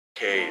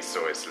Okay,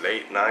 so it's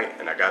late night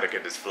and I gotta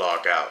get this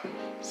vlog out.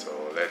 So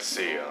let's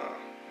see,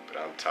 but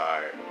I'm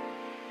tired.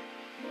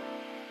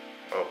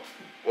 Oh,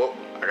 whoop,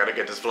 I gotta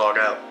get this vlog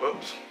out.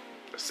 Whoops,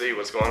 let's see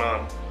what's going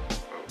on.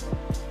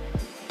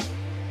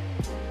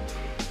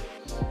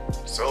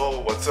 So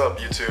what's up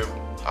YouTube?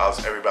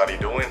 How's everybody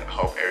doing? I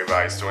hope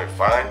everybody's doing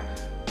fine.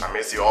 I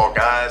miss you all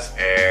guys,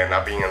 and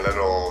I'm being a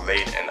little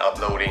late in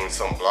uploading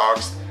some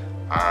vlogs.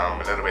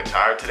 I'm a little bit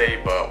tired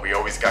today, but we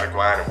always gotta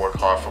grind and work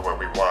hard for what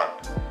we want.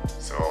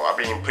 So I've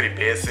been pretty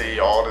busy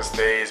all these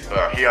days,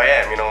 but here I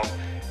am, you know.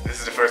 This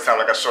is the first time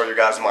I can show you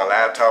guys my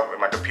laptop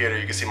with my computer.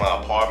 You can see my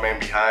apartment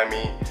behind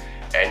me,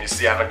 and you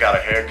see I haven't got a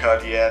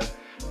haircut yet,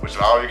 which a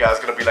lot of you guys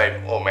gonna be like,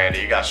 oh man,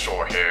 you got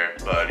short hair.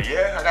 But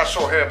yeah, I got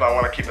short hair, but I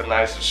wanna keep it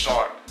nice and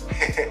short.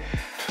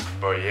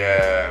 But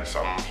yeah,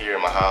 so I'm here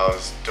in my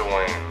house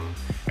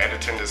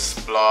editing this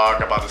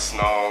vlog about the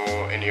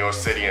snow in New York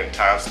City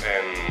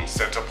and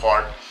Central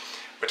Park,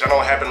 which I know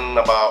happened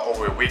about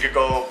over a week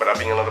ago, but I've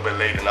been a little bit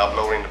late in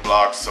uploading the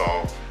vlog, so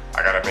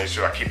I gotta make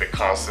sure I keep it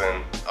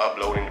constant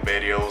uploading the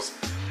videos.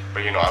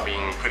 But you know, I've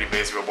been pretty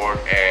busy with work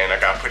and I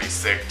got pretty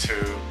sick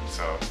too,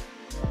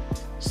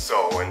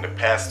 so in the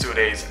past 2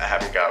 days I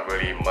haven't got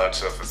really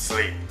much of a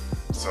sleep.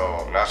 So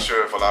I'm not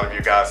sure if a lot of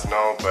you guys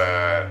know,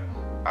 but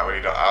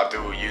I do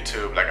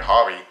YouTube like a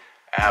hobby.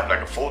 I have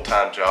like a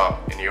full-time job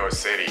in New York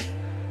City.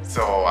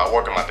 So I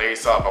work on my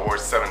days off. I work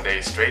 7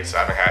 days straight, so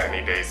I haven't had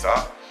any days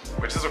off,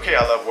 which is okay.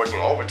 I love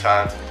working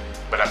overtime,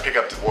 but I pick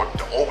up to work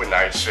the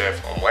overnight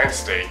shift on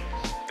Wednesday.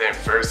 Then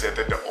Thursday I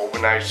did the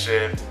overnight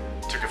shift,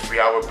 took a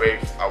 3-hour break.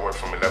 I worked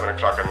from 11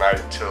 o'clock at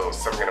night till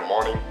 7 in the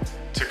morning,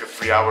 took a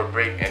 3-hour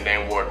break, and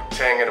then worked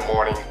 10 in the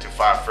morning to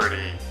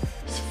 5:30.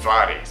 It's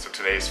Friday, so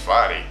today's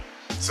Friday.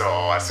 So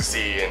as you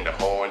see, in the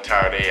whole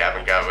entire day, I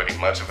haven't got really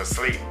much of a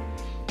sleep.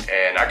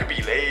 And I could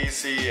be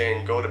lazy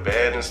and go to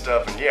bed and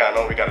stuff, and yeah, I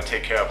know we gotta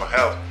take care of our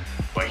health,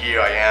 but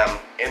here I am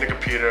in the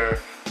computer,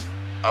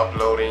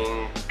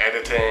 uploading,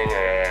 editing,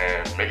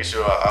 and making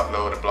sure I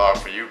upload a vlog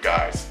for you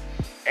guys.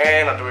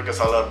 And I do it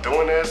because I love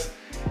doing this,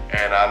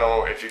 and I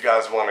know if you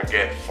guys want to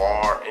get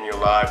far in your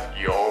life,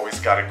 you always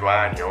gotta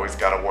grind, you always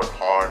gotta work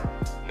hard,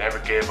 never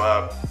give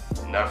up.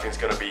 Nothing's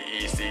gonna be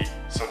easy.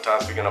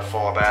 Sometimes we're gonna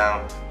fall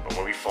down, but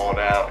when we fall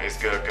down, it's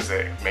good because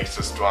it makes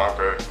us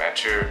stronger,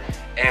 mature,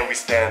 and we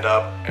stand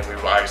up and we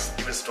rise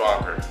even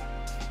stronger.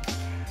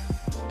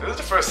 This is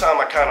the first time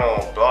I kind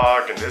of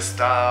vlog in this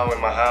style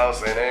in my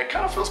house, and it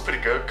kind of feels pretty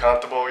good,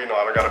 comfortable. You know,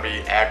 I don't gotta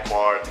be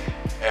awkward,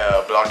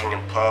 vlogging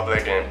in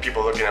public and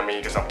people looking at me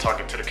because I'm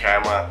talking to the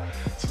camera.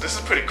 So this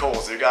is pretty cool.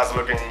 So you guys are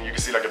looking, you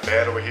can see like a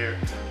bed over here.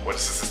 Well,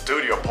 this is a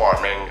studio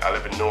apartment. I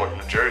live in Newark,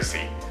 New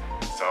Jersey.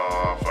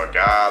 So for a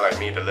guy like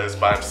me that lives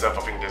by himself,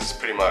 I think this is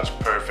pretty much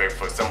perfect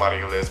for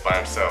somebody who lives by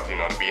himself, you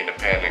know, to be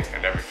independent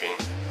and everything.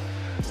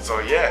 So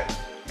yeah,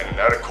 and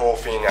another cool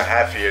thing I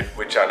have here,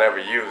 which I never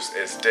use,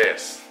 is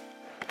this.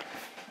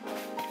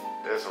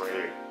 This over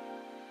here.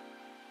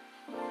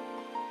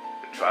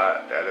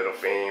 Try that little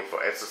thing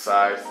for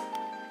exercise.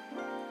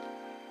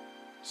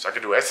 So I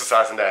could do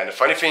exercise in that. And the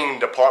funny thing,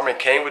 the apartment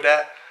came with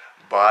that,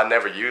 but I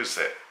never used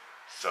it.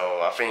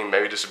 So I think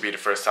maybe this would be the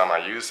first time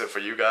I use it for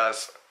you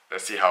guys.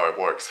 Let's see how it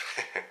works.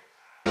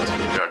 So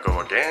here I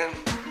go again,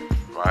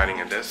 riding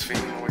in this thing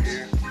over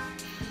here.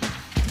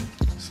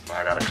 So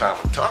now I gotta climb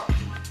on top.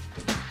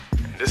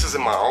 And this is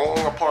in my own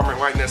apartment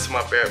right next to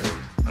my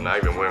bedroom. I'm not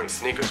even wearing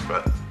sneakers,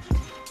 but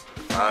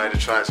I had to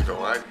try to go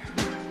right.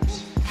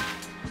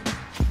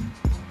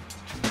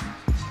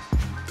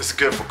 This is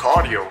good for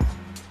cardio.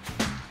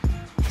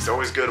 It's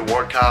always good to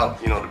work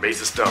out, you know, the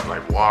basic stuff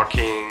like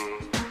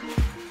walking,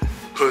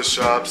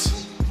 push-ups.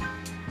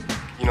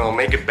 You know,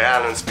 make a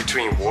balance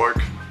between work,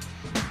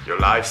 your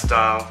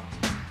lifestyle,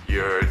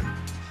 your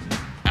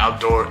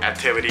outdoor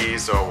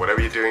activities, or whatever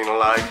you're doing in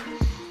life.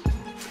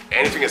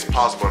 Anything is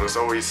possible. There's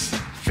always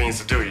things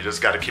to do. You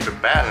just got to keep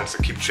it balanced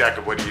and keep track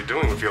of what you're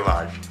doing with your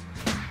life.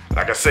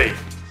 Like I say,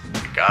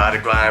 you gotta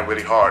grind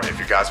really hard if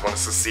you guys want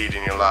to succeed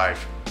in your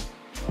life.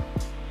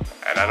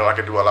 And I know I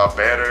can do a lot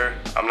better.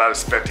 I'm not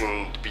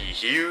expecting to be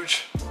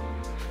huge,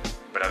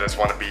 but I just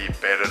want to be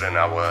better than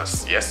I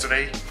was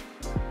yesterday.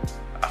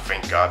 I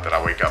thank God that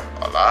I wake up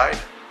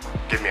alive.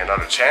 Give me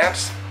another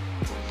chance.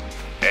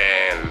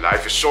 And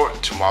life is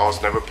short.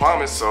 Tomorrow's never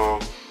promised. So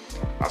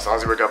as long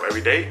as you wake up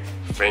every day,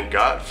 thank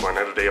God for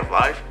another day of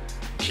life.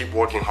 Keep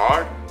working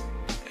hard.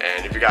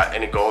 And if you got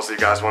any goals that you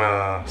guys want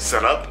to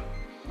set up,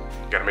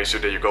 you gotta make sure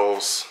that your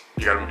goals,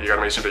 you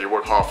gotta make sure that you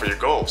work hard for your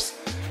goals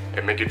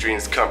and make your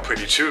dreams come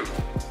pretty true.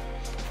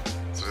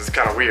 So this is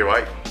kind of weird,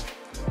 right?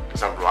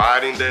 Because I'm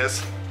riding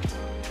this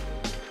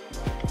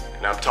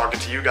and I'm talking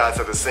to you guys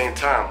at the same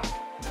time.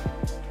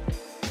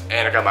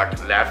 And I got my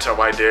laptop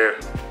right there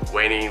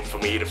waiting for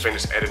me to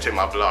finish editing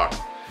my vlog,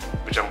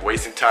 which I'm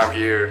wasting time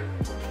here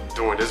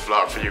doing this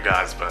vlog for you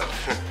guys, but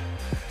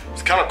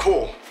it's kind of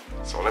cool.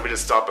 So let me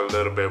just stop a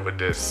little bit with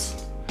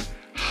this.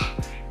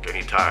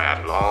 Getting tired. I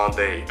had a long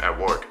day at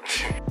work.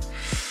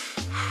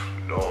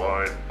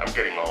 Lord, I'm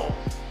getting old.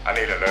 I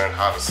need to learn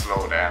how to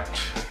slow down.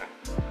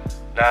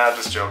 Nah, I'm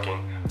just joking.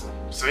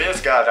 So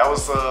yes guys, that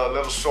was a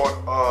little short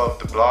of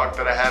the vlog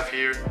that I have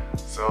here.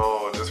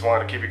 So just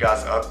wanted to keep you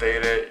guys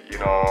updated, you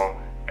know.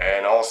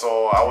 And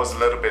also I was a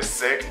little bit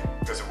sick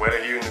because the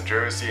weather here in New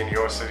Jersey and New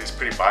York City is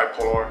pretty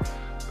bipolar.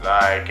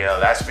 Like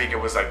last week it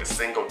was like the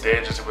single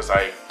digits, it was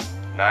like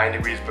 9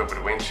 degrees, but with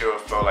the wind chill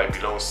it felt like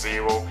below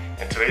 0.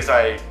 And today's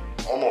like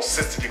almost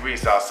 60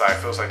 degrees outside.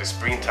 It feels like the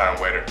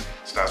springtime weather.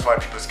 So that's why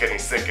people's getting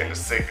sick, and the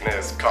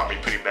sickness caught me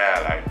pretty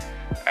bad. Like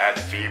I had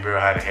the fever,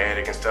 I had a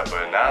headache and stuff,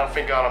 but now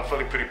thank God I'm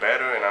feeling pretty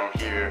better, and I'm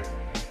here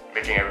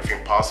making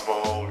everything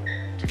possible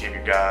to keep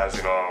you guys,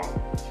 you know,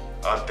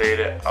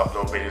 updated,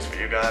 upload videos for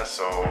you guys.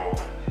 So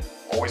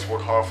always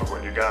work hard for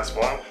what you guys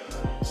want.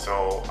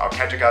 So I'll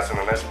catch you guys in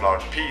the next vlog.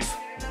 Peace.